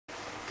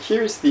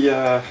here is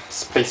the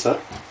spacer.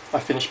 I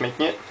finished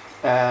making it,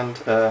 and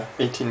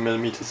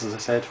 18mm as I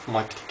said for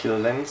my particular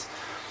lens,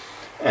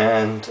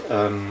 and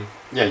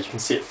yeah, you can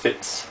see it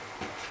fits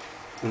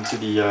into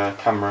the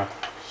camera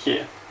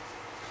here,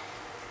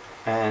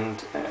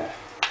 and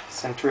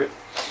center it.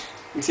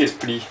 You can see it's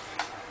pretty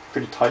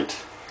tight.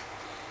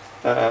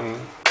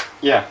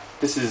 Yeah,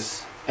 this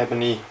is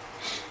ebony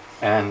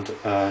and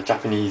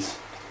Japanese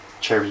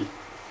cherry,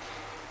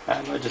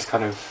 and I just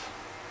kind of,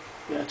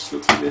 yeah, it just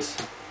looks like this.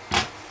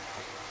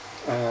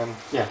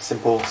 Yeah,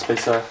 simple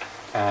spacer,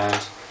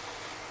 and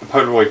the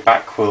Polaroid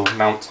back will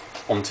mount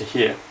onto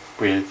here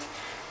with,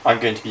 I'm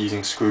going to be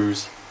using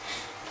screws,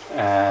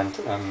 and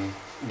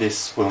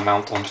this will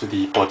mount onto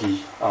the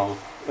body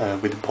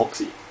with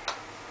epoxy,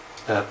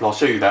 but I'll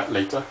show you that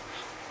later.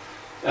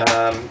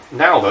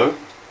 Now though,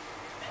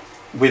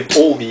 with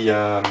all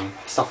the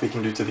stuff we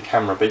can do to the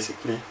camera,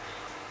 basically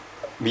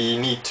we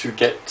need to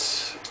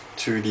get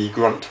to the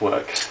grunt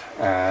work,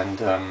 and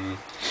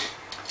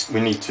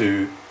we need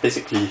to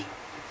basically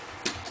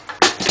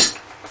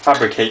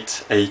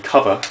fabricate a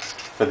cover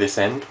for this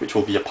end, which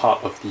will be a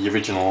part of the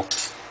original,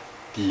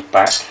 the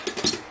back.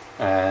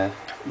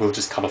 We'll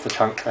just cut off a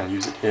chunk and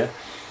use it here.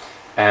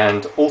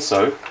 And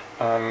also,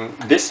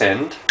 this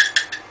end,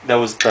 there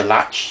was the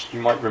latch, you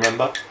might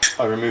remember.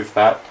 I removed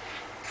that,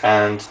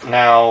 and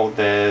now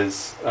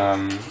there's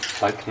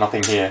like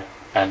nothing here,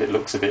 and it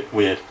looks a bit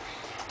weird.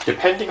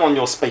 Depending on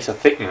your spacer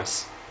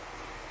thickness,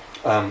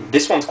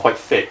 this one's quite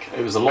thick.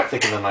 It was a lot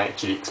thicker than I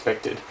actually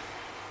expected,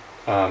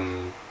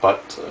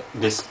 but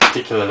this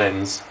particular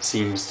lens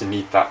seems to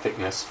need that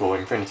thickness for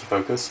infinity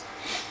focus.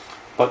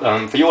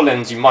 But for your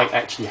lens, you might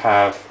actually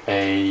have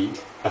a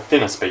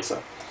thinner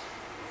spacer.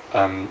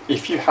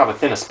 If you have a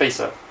thinner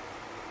spacer,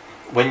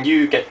 when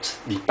you get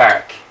the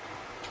back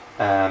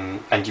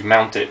and you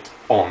mount it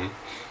on,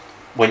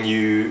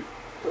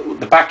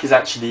 the back is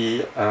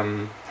actually, hang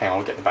on,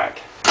 I'll get the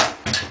back.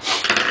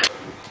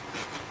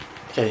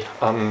 Okay,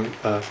 I'm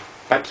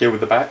back here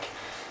with the back,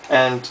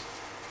 and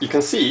you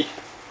can see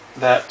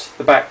that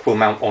the back will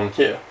mount on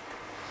here,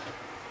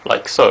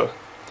 like so.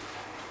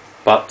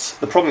 But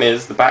the problem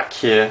is the back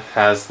here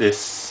has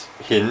this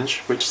hinge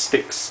which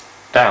sticks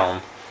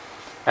down,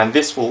 and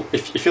this will,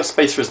 if your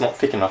spacer is not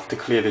thick enough to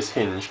clear this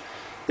hinge,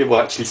 it will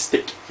actually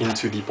stick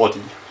into the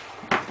body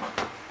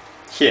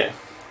here.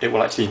 It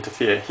will actually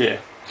interfere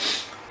here.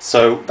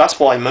 So that's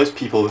why most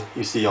people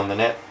you see on the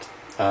net,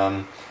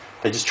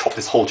 they just chop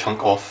this whole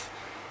chunk off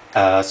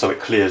so it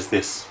clears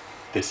this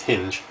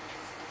hinge.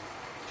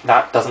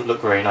 That doesn't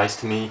look very nice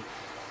to me,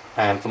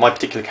 and for my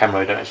particular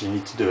camera I don't actually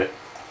need to do it.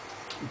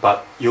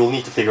 But you'll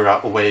need to figure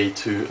out a way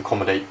to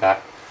accommodate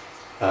that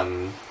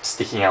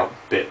sticking out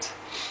bit.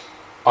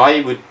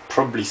 I would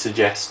probably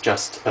suggest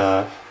just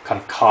kind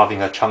of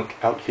carving a chunk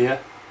out here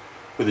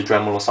with a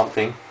Dremel or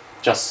something,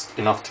 just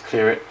enough to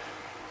clear it,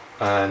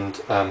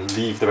 and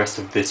leave the rest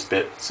of this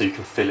bit so you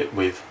can fill it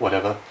with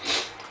whatever.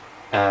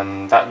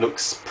 And that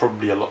looks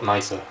probably a lot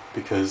nicer,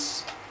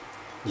 because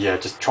yeah,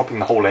 just chopping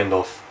the whole end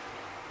off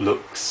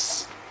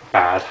looks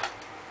bad,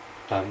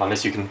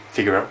 unless you can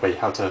figure out a way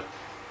how to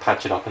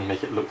patch it up and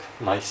make it look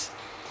nice.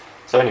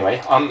 So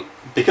anyway,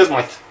 because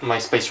my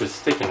spacer is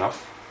thick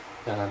enough,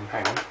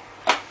 hang on,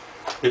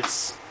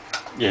 it's,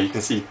 yeah, you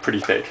can see pretty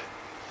thick.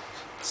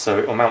 So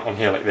it'll mount on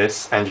here like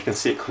this, and you can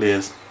see it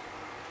clears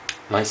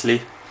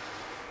nicely.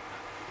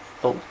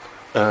 Oh,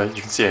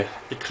 you can see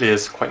it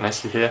clears quite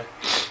nicely here.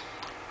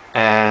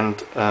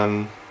 And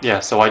yeah,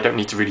 so I don't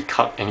need to really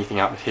cut anything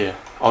out of here.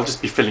 I'll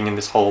just be filling in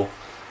this hole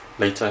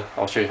later.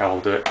 I'll show you how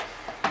I'll do it.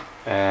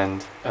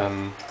 And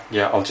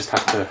yeah, I'll just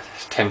have to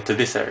tend to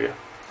this area.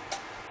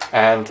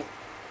 And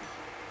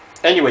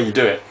anyway you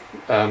do it,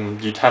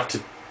 you'd have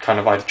to kind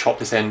of either chop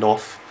this end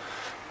off,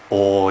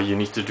 or you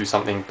need to do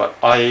something. But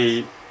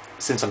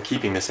since I'm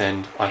keeping this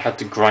end, I had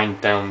to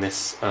grind down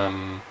this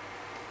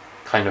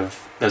kind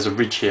of, there's a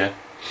ridge here,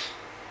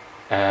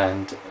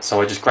 and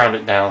so I just ground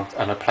it down,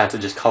 and I plan to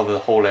just cover the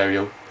whole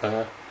area,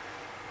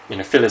 you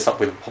know, fill this up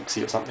with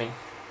epoxy or something,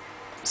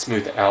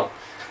 smooth it out,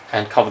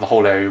 and cover the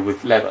whole area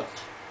with leather.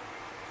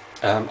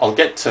 I'll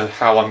get to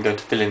how I'm going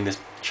to fill in this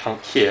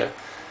chunk here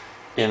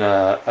in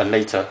a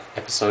later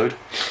episode.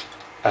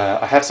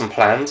 I have some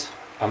plans.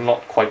 I'm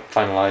not quite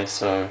finalised,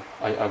 so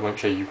I won't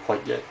show you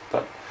quite yet,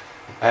 but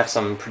I have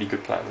some pretty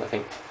good plans, I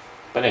think.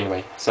 But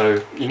anyway,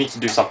 so you need to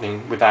do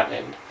something with that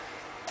end,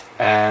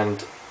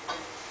 and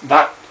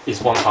that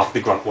is one half of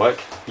the grunt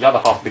work. The other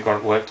half of the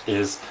grunt work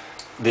is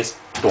this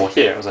door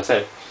here, as I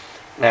said.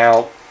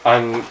 Now,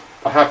 I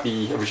have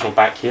the original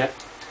back here,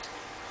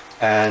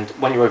 and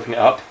when you open it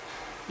up,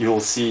 you'll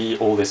see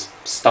all this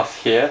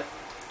stuff here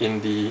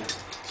in the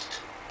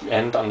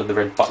end under the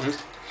red button,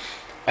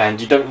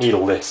 and you don't need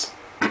all this.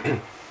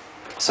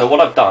 So what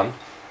I've done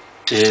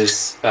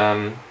is,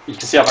 you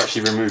can see I've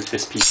actually removed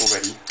this piece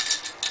already.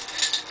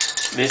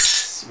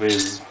 This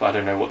was, I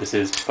don't know what this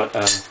is, but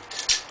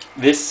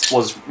this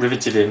was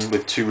riveted in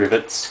with 2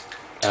 rivets.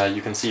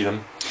 You can see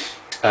them.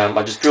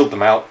 I just drilled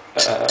them out,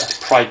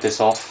 pried this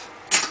off,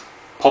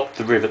 popped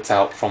the rivets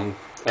out from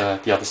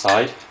the other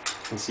side,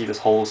 can see there's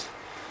holes,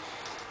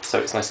 so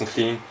it's nice and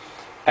clean.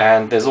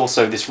 And there's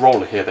also this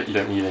roller here that you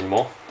don't need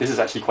anymore. This is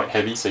actually quite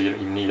heavy, so you don't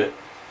even need it.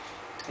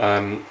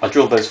 I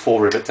drilled those 4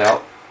 rivets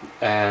out,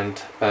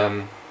 and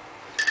I'm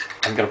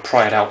going to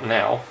pry it out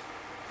now.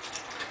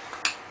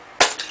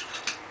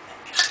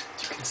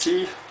 As you can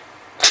see,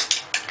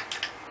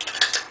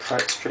 pry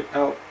it straight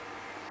out.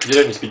 You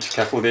don't need to be too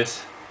careful with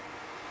this.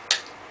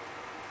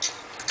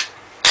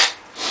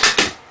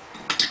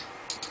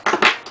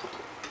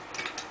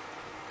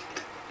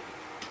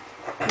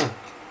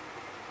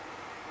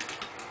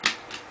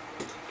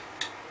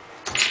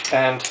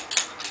 And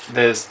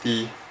there's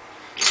the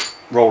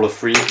roller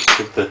free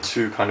with the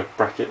 2 kind of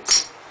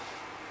brackets,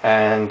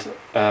 and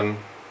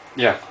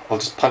yeah, I'll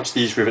just punch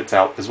these rivets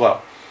out as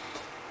well.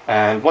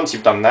 And once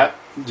you've done that,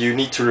 you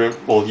need to,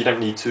 well, you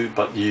don't need to,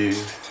 but you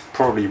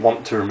probably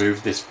want to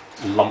remove this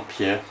lump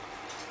here,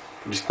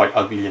 which is quite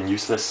ugly and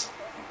useless.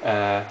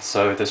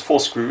 So there's 4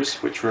 screws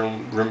which will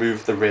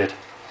remove the red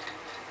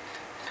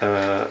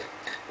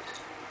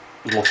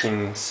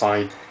locking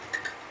side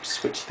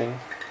switch thing.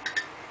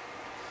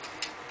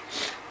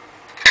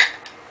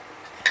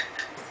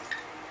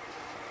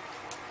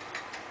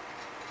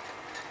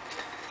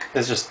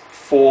 There's just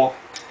 4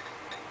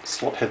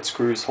 slot head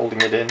screws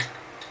holding it in.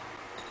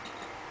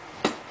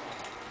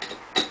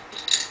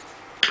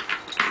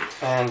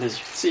 And as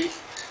you can see,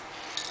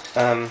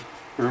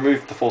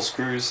 removed the 4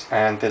 screws,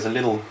 and there's a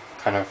little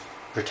kind of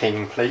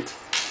retaining plate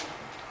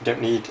you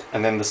don't need,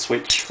 and then the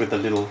switch with the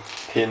little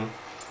pin,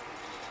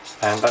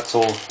 and that's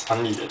all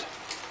unneeded.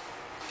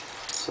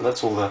 So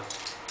that's all the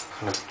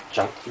kind of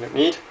junk you don't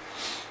need.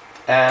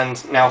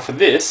 And now for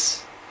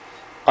this,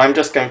 I'm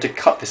just going to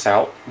cut this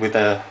out with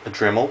a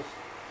Dremel,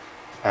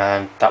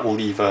 and that will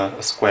leave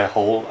a square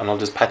hole, and I'll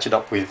just patch it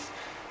up with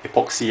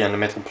epoxy and a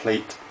metal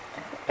plate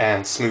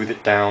and smooth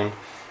it down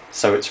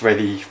so it's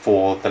ready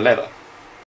for the leather.